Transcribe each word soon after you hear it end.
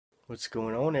What's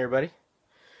going on, everybody?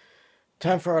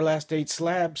 Time for our last 8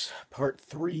 slabs, part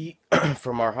 3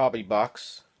 from our hobby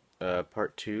box.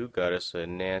 Part 2 got us a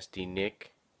Nasty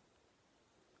Nick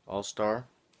All-Star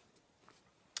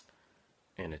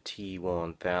and a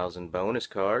T1000 bonus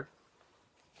card.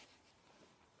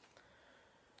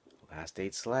 Last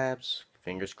 8 slabs,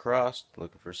 fingers crossed,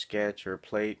 looking for a sketch or a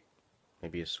plate,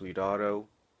 maybe a sweet auto.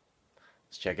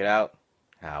 Let's check it out.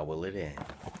 How will it end?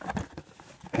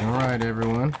 Alright,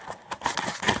 everyone.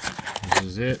 This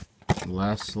is it.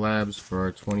 Last slabs for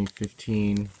our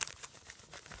 2015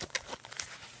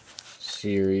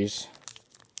 series.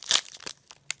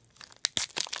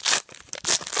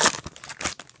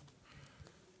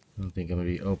 I don't think I'm going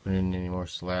to be opening any more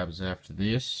slabs after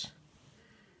this.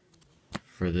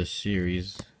 For this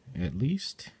series, at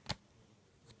least.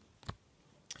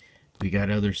 We got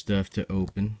other stuff to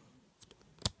open.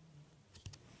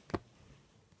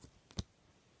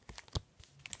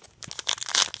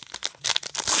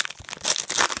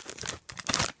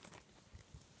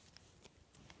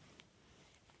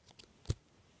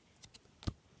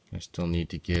 I still need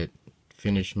to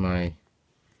finish my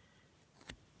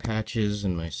patches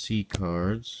and my C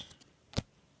cards.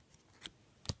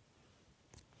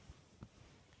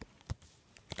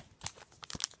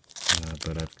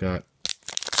 But I've got,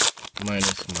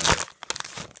 minus my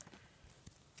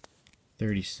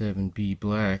 37B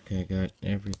black, I got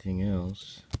everything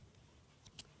else.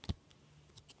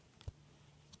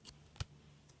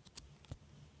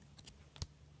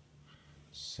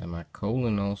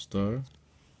 Semicolon All-Star.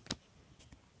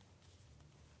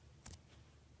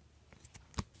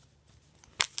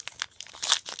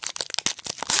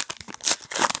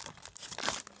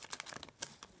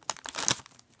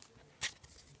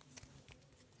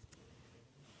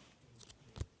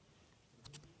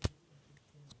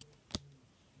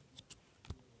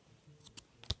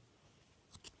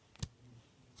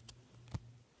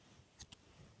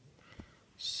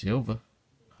 Silver,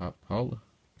 Hot Paula.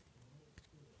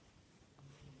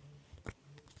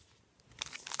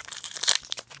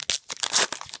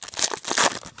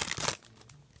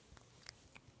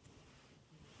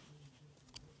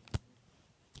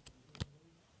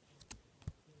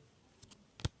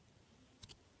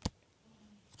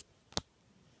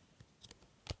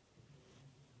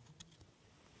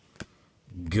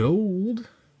 Gold,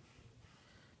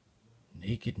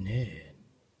 Naked Ned.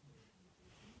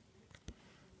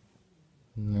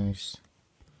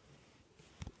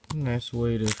 Nice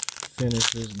way to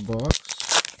finish this box.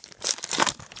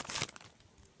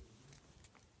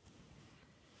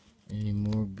 Any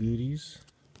more goodies?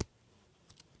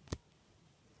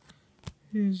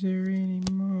 Is there any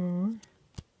more?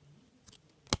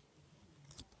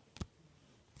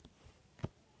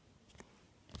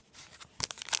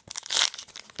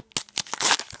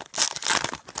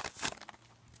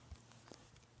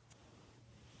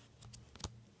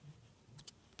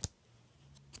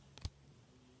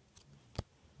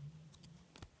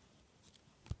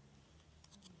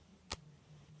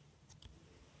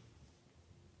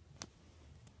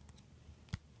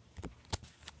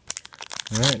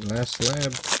 Alright, last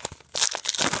slab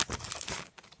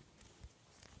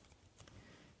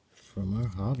from our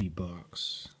hobby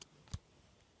box.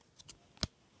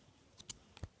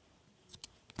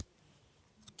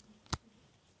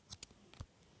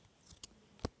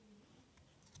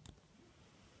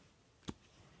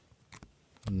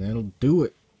 And that'll do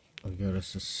it. We got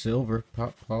us a silver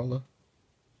Pop Paula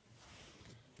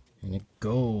and a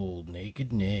gold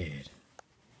Naked Ned.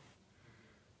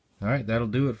 Alright, that'll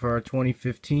do it for our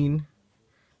 2015.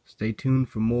 Stay tuned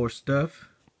for more stuff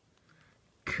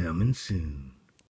coming soon.